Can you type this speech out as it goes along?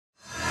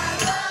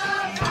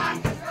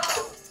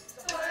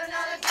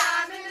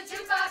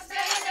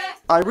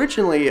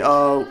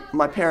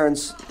My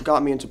parents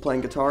got me into playing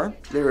guitar.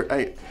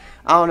 I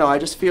don't know, I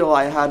just feel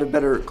I had a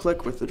better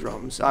click with the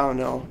drums. I don't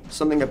know,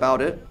 something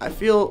about it. I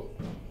feel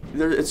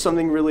it's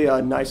something really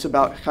nice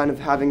about kind of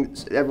having,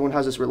 everyone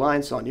has this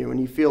reliance on you and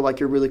you feel like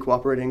you're really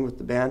cooperating with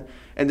the band.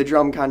 And the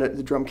drum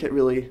kit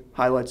really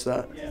highlights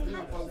that.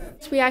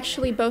 We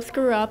actually both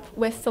grew up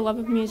with the love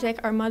of music.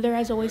 Our mother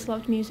has always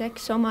loved music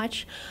so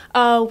much.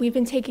 We've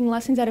been taking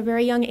lessons at a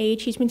very young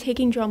age. He's been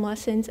taking drum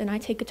lessons and I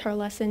take guitar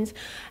lessons.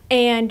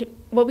 And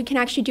what we can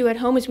actually do at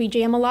home is we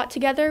jam a lot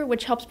together,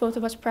 which helps both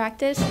of us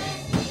practice.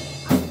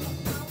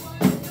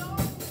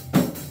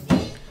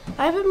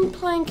 I've been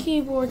playing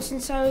keyboard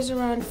since I was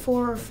around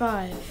 4 or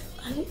 5.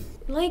 I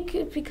like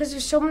it because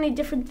there's so many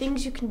different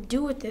things you can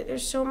do with it.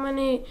 There's so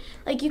many,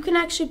 like you can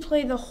actually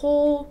play the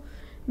whole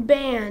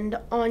band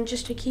on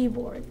just a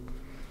keyboard.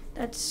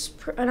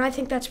 And I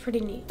think that's pretty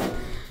neat.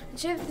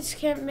 This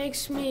camp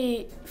makes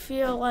me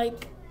feel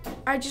like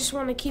I just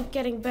want to keep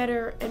getting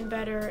better and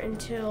better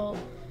until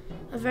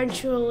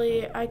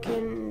eventually I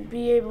can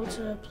be able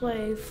to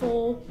play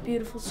full,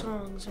 beautiful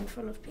songs in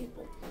front of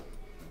people.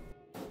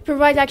 It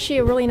provides actually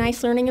a really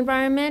nice learning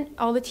environment.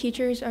 All the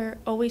teachers are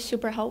always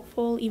super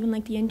helpful, even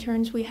like the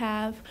interns we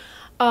have.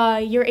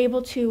 You're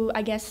able to,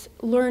 I guess,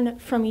 learn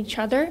from each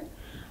other,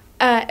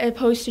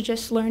 opposed to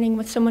just learning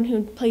with someone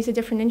who plays a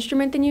different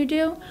instrument than you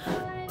do.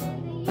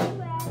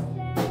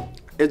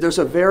 There's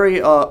a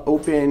very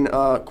open,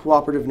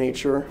 cooperative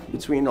nature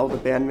between all the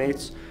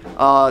bandmates.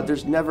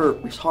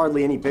 There's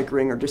hardly any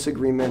bickering or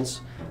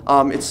disagreements.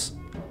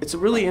 It's a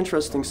really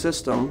interesting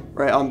system,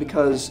 right?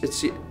 Because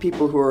it's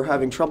people who are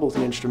having trouble with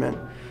an instrument.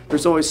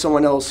 There's always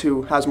someone else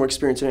who has more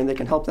experience in it and they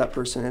can help that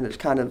person, and it's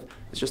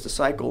just a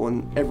cycle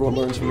and everyone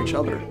learns from each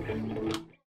other.